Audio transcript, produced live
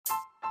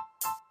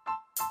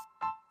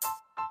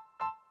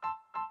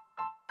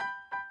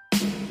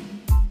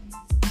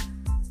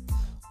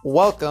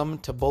Welcome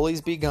to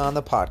Bullies Be Gone,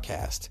 the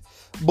podcast.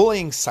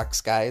 Bullying sucks,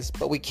 guys,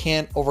 but we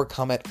can't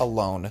overcome it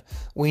alone.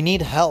 We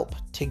need help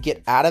to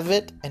get out of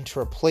it and to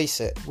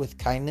replace it with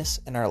kindness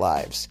in our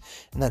lives.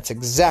 And that's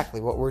exactly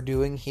what we're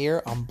doing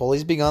here on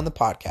Bullies Be Gone, the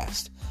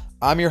podcast.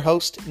 I'm your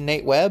host,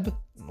 Nate Webb.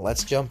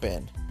 Let's jump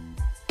in.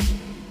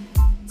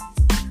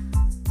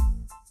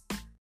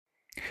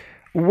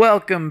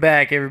 Welcome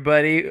back,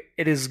 everybody.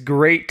 It is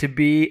great to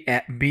be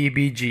at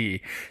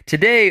BBG.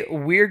 Today,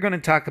 we're going to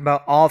talk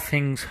about all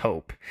things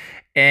hope.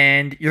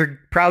 And you're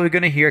probably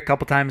going to hear a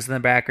couple times in the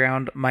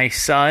background my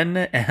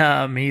son.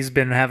 He's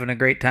been having a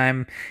great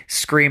time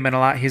screaming a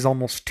lot. He's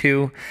almost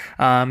 2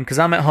 because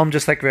I'm at home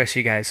just like the rest of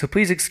you guys. So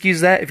please excuse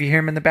that if you hear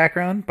him in the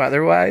background. But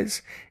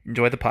otherwise,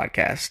 enjoy the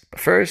podcast. But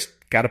first,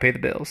 got to pay the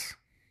bills.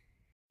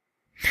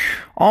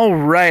 All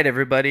right,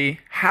 everybody.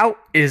 How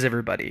is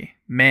everybody?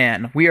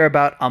 Man, we are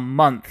about a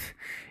month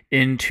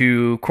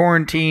into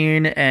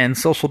quarantine and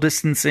social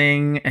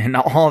distancing and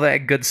all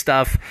that good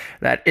stuff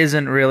that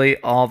isn't really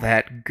all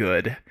that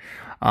good.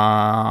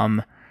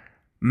 Man,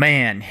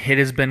 it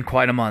has been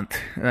quite a month.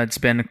 It's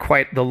been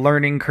quite the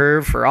learning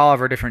curve for all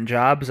of our different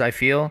jobs, I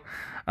feel.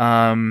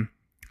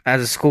 As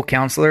a school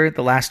counselor,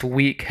 the last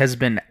week has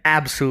been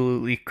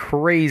absolutely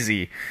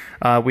crazy.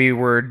 We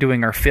were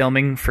doing our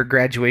filming for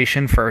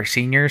graduation for our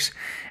seniors,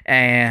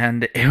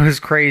 and it was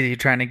crazy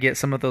trying to get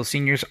some of those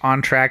seniors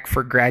on track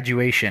for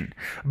graduation.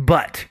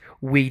 But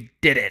we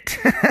did it.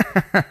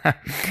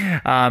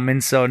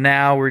 And so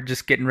now we're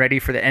just getting ready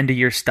for the end of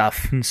year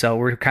stuff. And so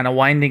we're kind of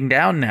winding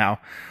down now.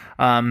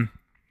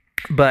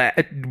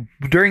 But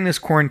during this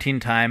quarantine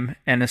time,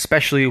 and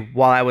especially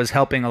while I was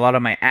helping a lot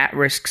of my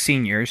at-risk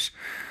seniors,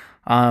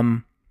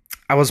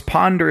 I was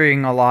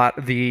pondering a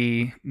lot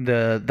the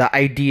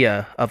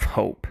idea of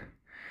hope,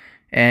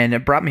 and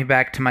it brought me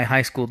back to my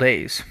high school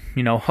days.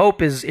 You know,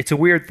 hope it's a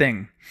weird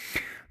thing.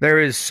 There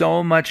is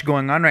so much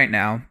going on right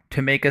now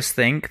to make us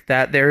think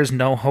that there is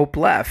no hope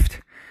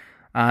left.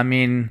 I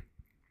mean,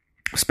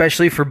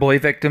 especially for bully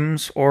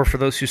victims or for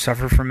those who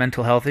suffer from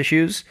mental health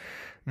issues.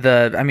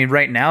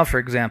 Right now, for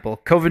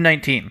example,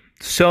 COVID-19,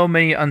 so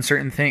many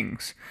uncertain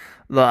things.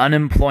 The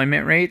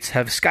unemployment rates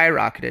have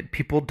skyrocketed.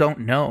 People don't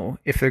know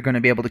if they're going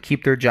to be able to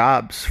keep their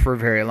jobs for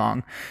very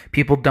long.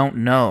 People don't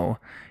know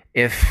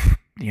if,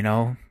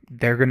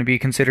 they're going to be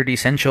considered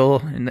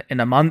essential in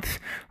a month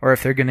or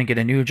if they're going to get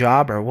a new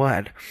job or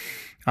what.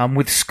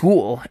 With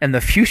school and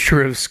the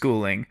future of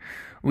schooling,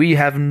 we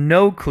have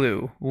no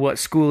clue what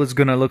school is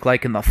going to look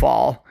like in the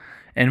fall.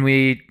 And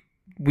we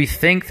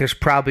think there's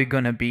probably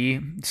going to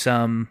be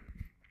some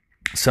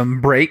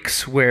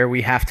breaks where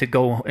we have to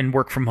go and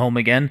work from home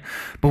again,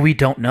 but we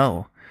don't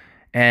know.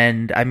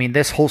 And I mean,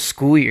 this whole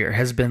school year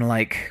has been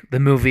like the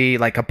movie,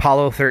 like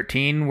Apollo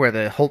 13, where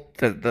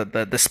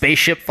the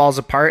spaceship falls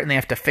apart and they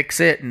have to fix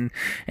it and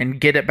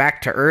get it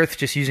back to Earth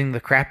just using the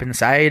crap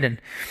inside.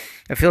 And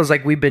it feels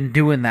like we've been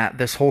doing that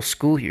this whole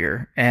school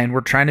year, and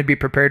we're trying to be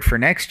prepared for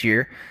next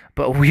year,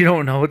 but we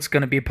don't know what's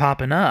going to be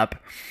popping up.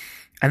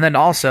 And then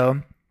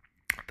also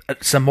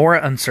some more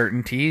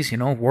uncertainties,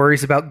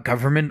 worries about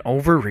government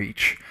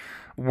overreach,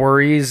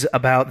 worries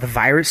about the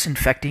virus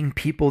infecting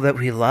people that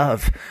we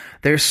love.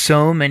 There's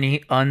so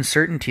many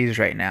uncertainties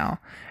right now.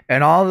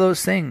 And all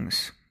those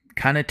things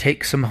kind of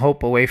take some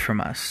hope away from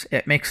us.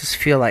 It makes us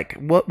feel like,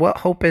 what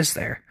hope is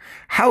there?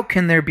 How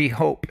can there be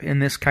hope in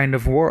this kind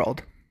of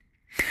world?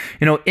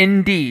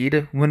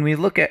 Indeed, when we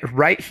look at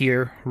right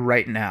here,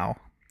 right now,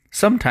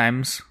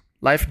 sometimes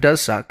life does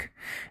suck,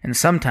 and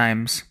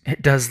sometimes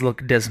it does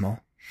look dismal.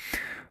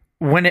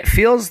 When it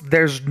feels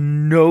there's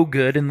no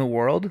good in the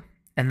world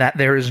and that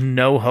there is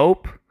no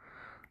hope,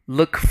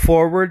 look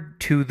forward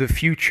to the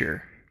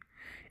future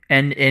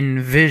and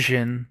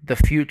envision the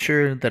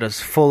future that is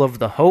full of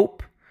the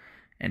hope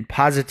and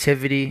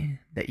positivity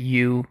that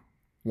you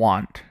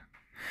want.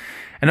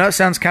 I know it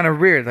sounds kind of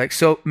weird,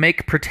 so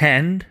make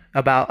pretend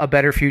about a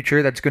better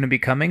future that's going to be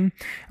coming.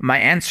 My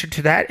answer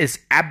to that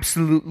is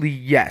absolutely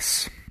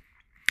yes.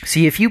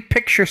 See, if you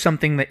picture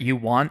something that you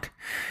want,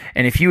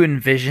 and if you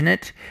envision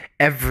it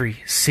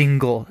every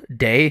single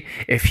day,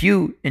 if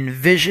you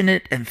envision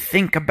it and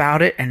think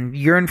about it and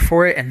yearn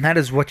for it, and that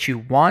is what you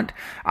want,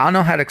 I don't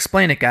know how to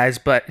explain it, guys,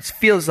 but it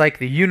feels like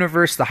the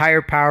universe, the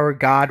higher power,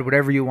 God,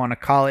 whatever you want to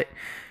call it,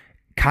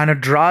 kind of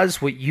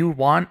draws what you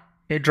want.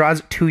 It draws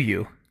it to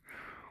you.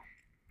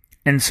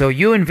 And so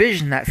you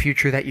envision that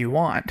future that you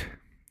want,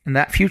 and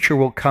that future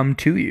will come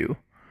to you.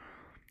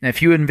 And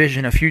if you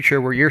envision a future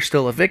where you're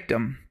still a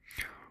victim,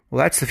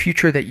 well, that's the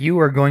future that you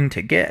are going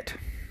to get.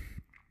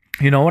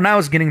 When I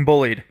was getting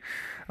bullied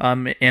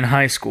in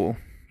high school,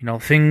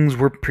 things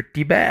were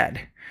pretty bad.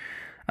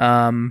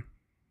 I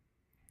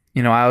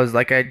was,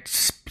 like I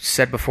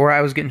said before,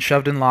 I was getting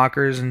shoved in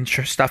lockers and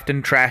stuffed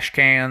in trash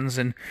cans,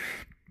 and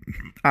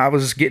I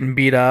was getting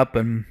beat up,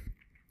 and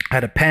I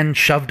had a pen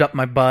shoved up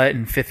my butt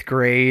in 5th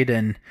grade,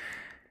 and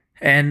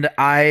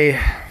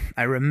I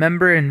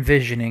remember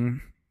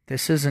envisioning,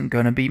 this isn't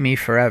going to be me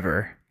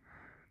forever,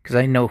 because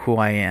I know who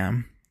I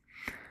am.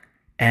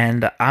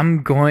 And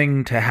I'm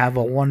going to have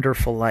a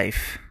wonderful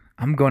life.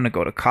 I'm going to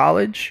go to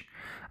college.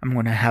 I'm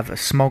going to have a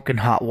smoking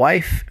hot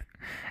wife.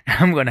 And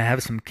I'm going to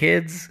have some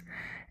kids.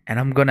 And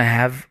I'm going to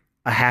have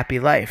a happy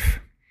life.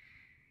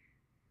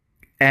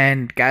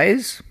 And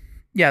guys,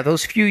 yeah,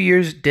 those few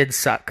years did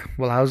suck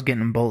while I was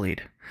getting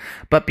bullied.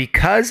 But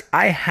because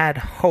I had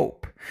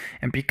hope,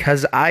 and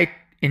because I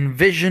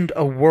envisioned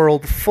a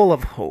world full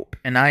of hope,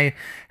 and I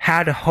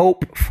had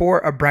hope for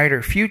a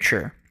brighter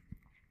future,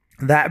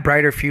 that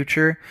brighter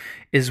future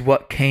is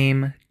what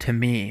came to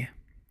me.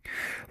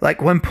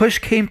 Like when push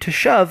came to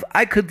shove,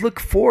 I could look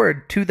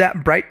forward to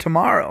that bright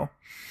tomorrow.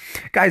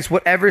 Guys,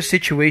 whatever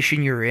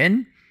situation you're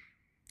in,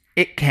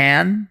 it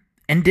can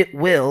and it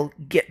will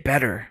get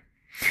better.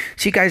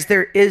 See, guys,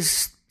 there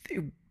is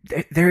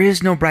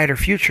no brighter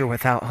future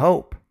without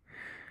hope.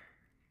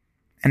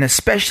 And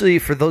especially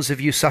for those of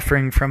you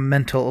suffering from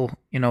mental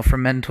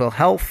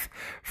health,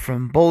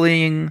 from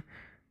bullying,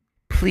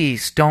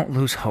 please don't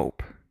lose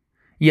hope.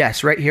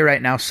 Yes, right here,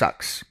 right now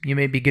sucks. You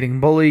may be getting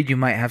bullied. You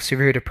might have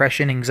severe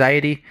depression,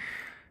 anxiety.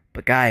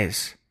 But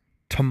guys,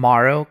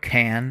 tomorrow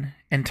can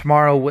and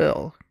tomorrow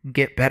will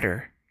get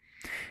better.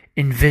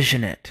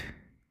 Envision it.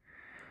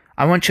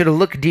 I want you to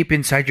look deep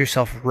inside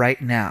yourself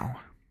right now.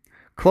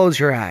 Close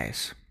your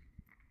eyes.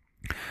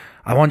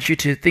 I want you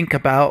to think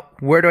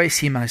about, where do I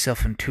see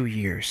myself in 2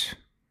 years?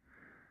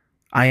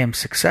 I am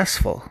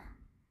successful.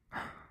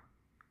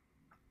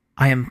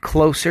 I am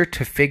closer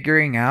to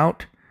figuring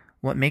out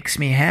what makes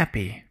me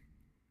happy.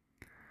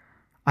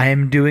 I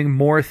am doing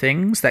more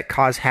things that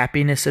cause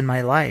happiness in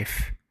my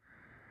life.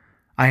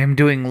 I am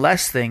doing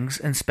less things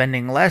and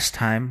spending less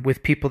time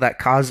with people that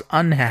cause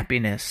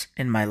unhappiness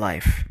in my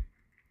life.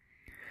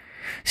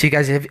 See,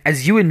 guys,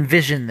 as you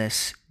envision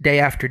this day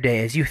after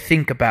day, as you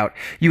think about,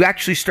 you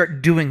actually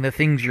start doing the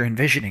things you're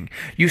envisioning.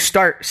 You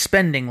start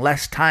spending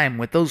less time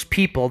with those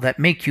people that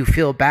make you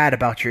feel bad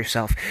about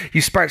yourself. You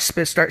start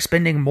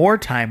spending more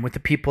time with the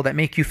people that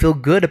make you feel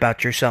good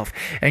about yourself.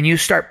 And you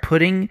start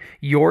putting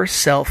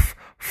yourself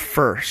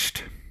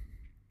first.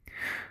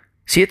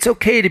 See, it's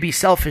okay to be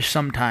selfish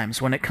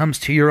sometimes when it comes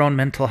to your own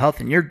mental health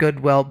and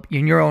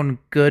your own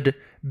good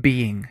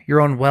being,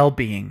 your own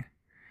well-being.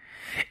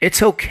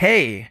 It's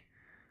okay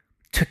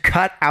to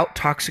cut out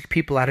toxic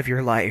people out of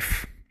your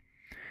life.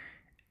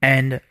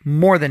 And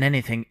more than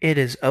anything, it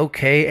is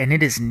okay and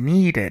it is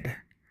needed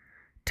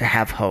to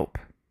have hope.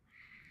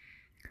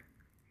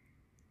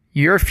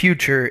 Your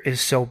future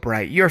is so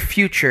bright. Your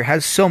future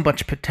has so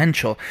much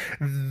potential.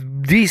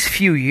 These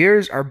few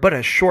years are but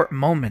a short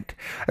moment,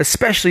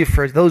 especially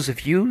for those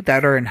of you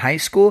that are in high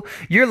school.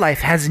 Your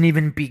life hasn't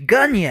even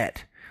begun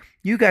yet.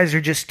 You guys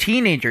are just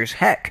teenagers.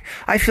 Heck,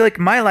 I feel like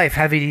my life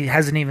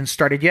hasn't even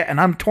started yet,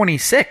 and I'm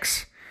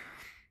 26.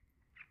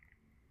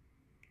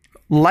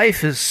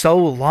 Life is so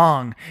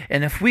long,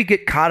 and if we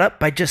get caught up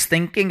by just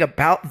thinking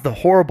about the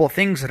horrible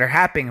things that are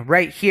happening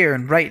right here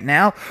and right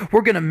now,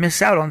 we're going to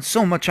miss out on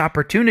so much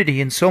opportunity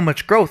and so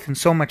much growth and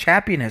so much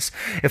happiness.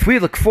 If we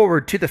look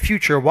forward to the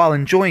future while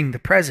enjoying the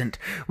present,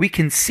 we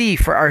can see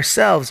for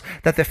ourselves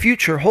that the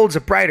future holds a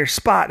brighter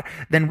spot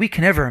than we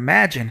can ever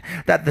imagine,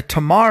 that the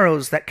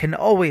tomorrows that can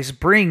always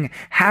bring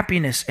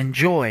happiness and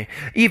joy,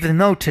 even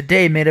though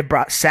today may have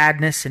brought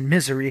sadness and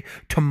misery,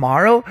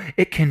 tomorrow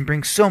it can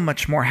bring so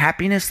much more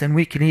happiness than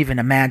we can even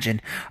imagine.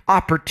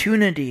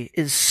 Opportunity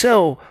is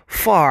so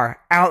far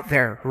out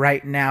there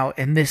right now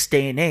in this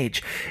day and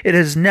age. It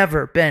has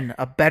never been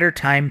a better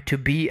time to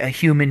be a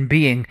human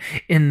being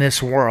in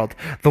this world.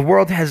 The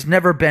world has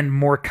never been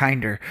more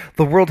kinder.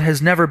 The world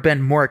has never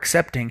been more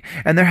accepting,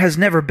 and there has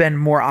never been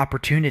more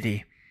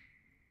opportunity.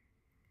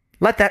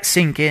 Let that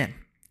sink in.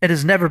 It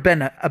has never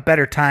been a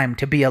better time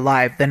to be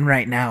alive than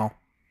right now.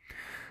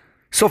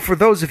 So for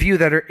those of you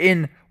that are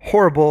in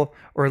horrible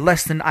or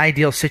less than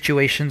ideal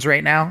situations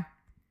right now,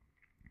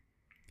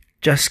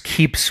 just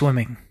keep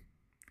swimming.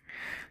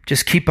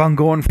 Just keep on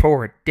going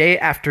forward day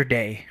after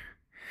day.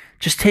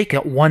 Just take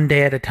it one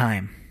day at a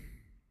time.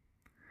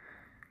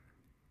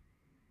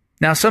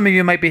 Now, some of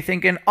you might be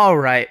thinking, all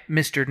right,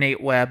 Mr. Nate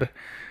Webb,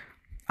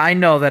 I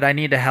know that I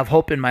need to have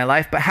hope in my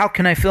life, but how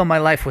can I fill my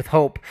life with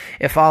hope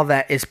if all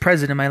that is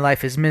present in my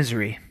life is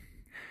misery?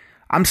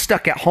 I'm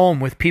stuck at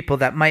home with people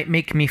that might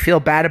make me feel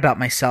bad about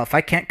myself.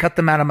 I can't cut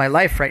them out of my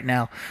life right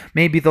now.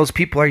 Maybe those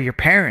people are your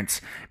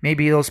parents.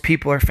 Maybe those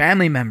people are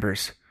family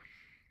members.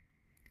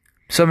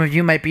 Some of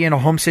you might be in a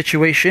home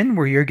situation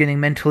where you're getting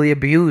mentally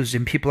abused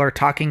and people are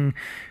talking,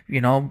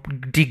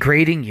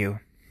 degrading you.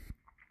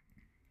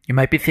 You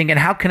might be thinking,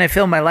 how can I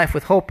fill my life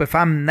with hope if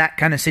I'm in that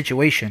kind of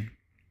situation?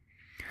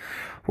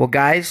 Well,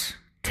 guys,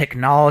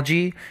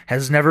 technology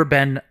has never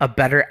been a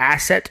better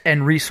asset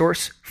and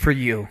resource for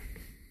you.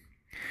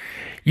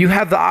 You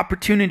have the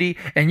opportunity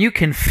and you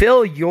can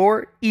fill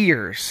your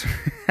ears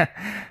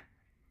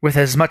with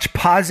as much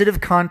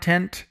positive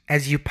content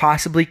as you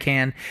possibly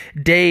can,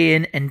 day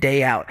in and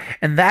day out.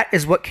 And that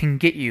is what can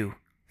get you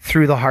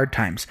through the hard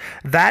times.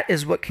 That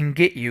is what can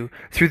get you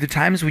through the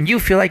times when you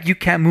feel like you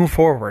can't move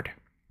forward.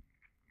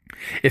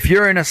 If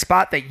you're in a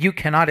spot that you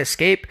cannot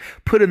escape,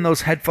 put in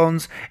those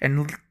headphones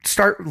and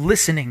start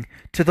listening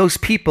to those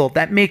people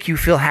that make you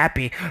feel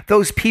happy,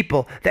 those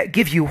people that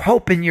give you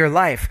hope in your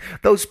life,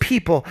 those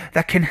people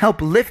that can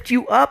help lift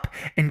you up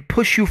and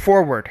push you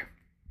forward.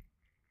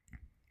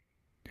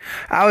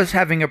 I was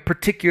having a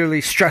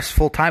particularly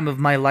stressful time of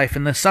my life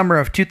in the summer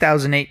of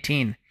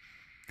 2018,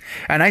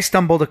 and I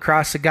stumbled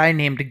across a guy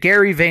named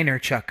Gary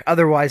Vaynerchuk,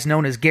 otherwise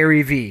known as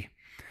Gary V.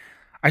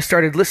 I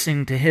started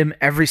listening to him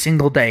every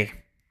single day.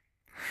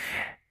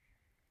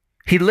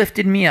 He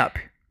lifted me up.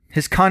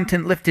 His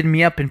content lifted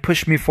me up and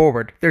pushed me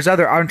forward. There's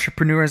other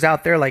entrepreneurs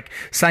out there like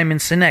Simon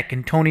Sinek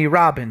and Tony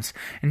Robbins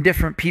and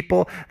different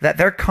people that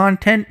their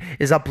content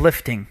is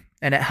uplifting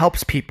and it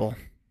helps people.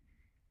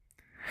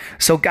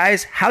 So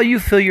guys, how you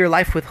fill your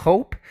life with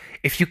hope,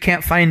 if you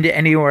can't find it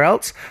anywhere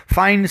else,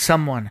 find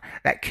someone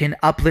that can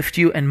uplift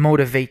you and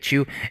motivate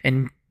you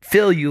and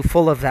fill you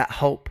full of that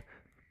hope.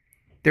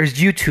 There's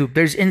YouTube,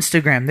 there's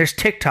Instagram, there's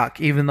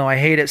TikTok, even though I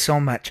hate it so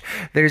much.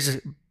 There's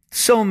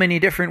so many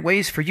different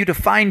ways for you to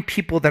find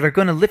people that are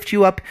going to lift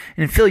you up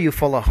and fill you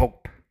full of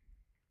hope.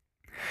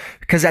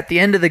 Because at the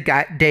end of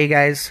the day,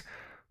 guys,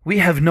 we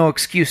have no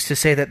excuse to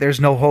say that there's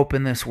no hope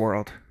in this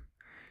world.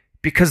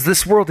 Because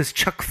this world is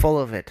chock full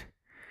of it.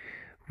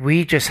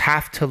 We just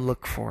have to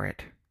look for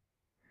it.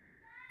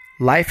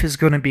 Life is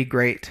going to be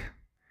great.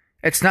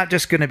 It's not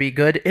just going to be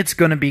good, it's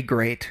going to be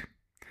great.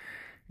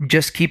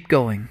 Just keep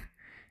going,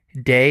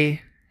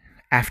 day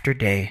after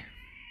day.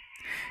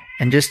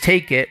 And just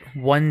take it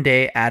one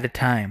day at a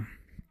time.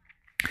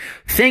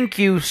 Thank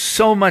you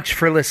so much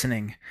for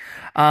listening.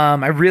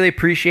 I really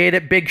appreciate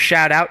it. Big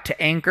shout out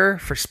to Anchor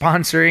for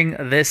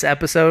sponsoring this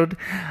episode,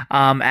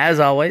 as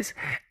always.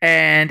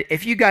 And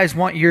if you guys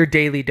want your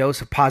daily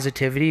dose of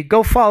positivity,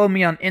 go follow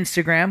me on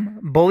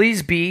Instagram,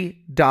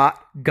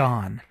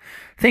 bulliesb.gone.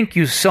 Thank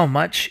you so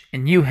much,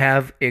 and you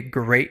have a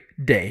great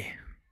day.